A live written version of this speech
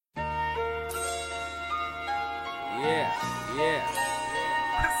Yeah.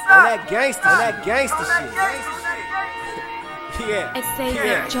 On that gangsta shit.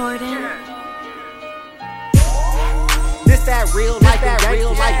 Yeah. Jordan. This that real life and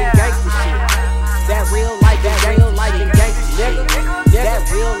gangsta shit. That real life and gangsta nigga. That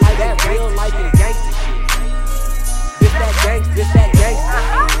real life and gangsta shit. This that gangsta.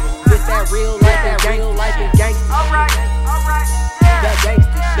 This that real life and gangsta shit. Alright. That gangsta.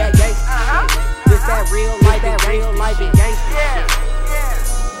 This that real life and gangsta shit.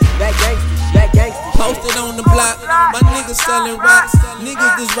 That gangsta. Posted on the block, my niggas selling rocks.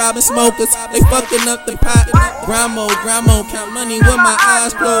 Niggas just robbing smokers, they fucking up the pot. Grandma, count money with my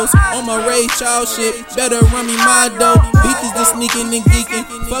eyes closed. On my Ray Charles shit, better run me my dough. Beaters just sneaking and geeking,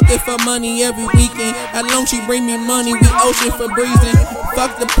 fucking for money every weekend. How long she bring me money, we ocean for breezing.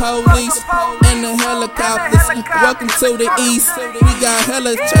 Fuck the police and the helicopters. Welcome to the east, we got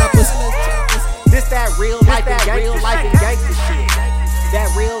hella choppers. This that real life and gangsta shit. That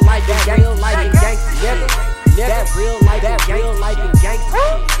real life and gangsta nigga. That real life and gangsta shit.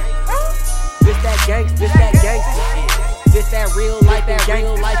 This that gangsta shit. This that real life and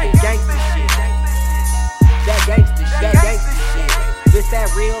gangsta shit. That gangsta shit. This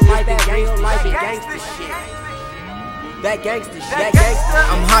that real life and gangsta shit. That gangsta shit.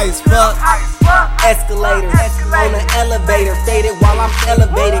 I'm high as fuck. Escalator on the elevator, faded while I'm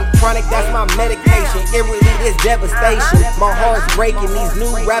elevating. Chronic, that's my medication. It really is devastation. My heart's breaking. These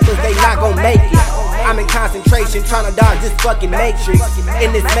new rappers, they not gon' make it. I'm in concentration, trying to dodge this fucking matrix.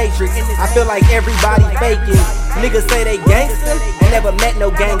 In this matrix, I feel like everybody faking. Niggas say they gangsters, I never met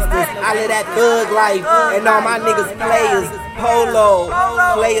no gangsters. I live that thug life, and all my niggas players. Polo,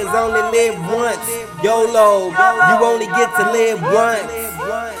 players only live once. YOLO, you only get to live once.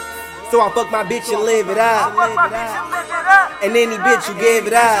 So I fuck my bitch and live it up. And any bitch you give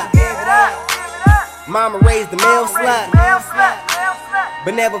it up. Mama raised a male slut,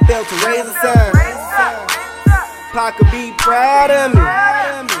 but never failed to raise a son. Pa could be proud of me.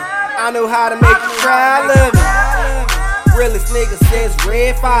 I know how to make you proud of me. Realest nigga since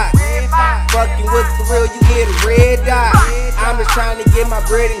Red Fox. Fucking with the real, you get a red dot. I'm just trying to get my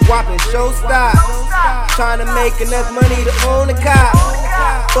bread and guap and show stop. Trying to make enough money to own a cop.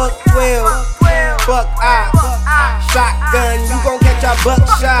 Fuck 12, fuck ops. Shotgun, you gon' catch a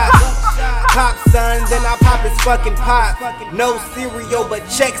buckshot. Pop son, then I pop his fucking pop. No cereal, but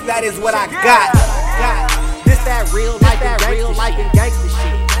checks, that is what I got. This that real life and gangsta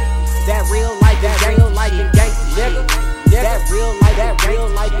shit. That real life and gangsta nigga. That real life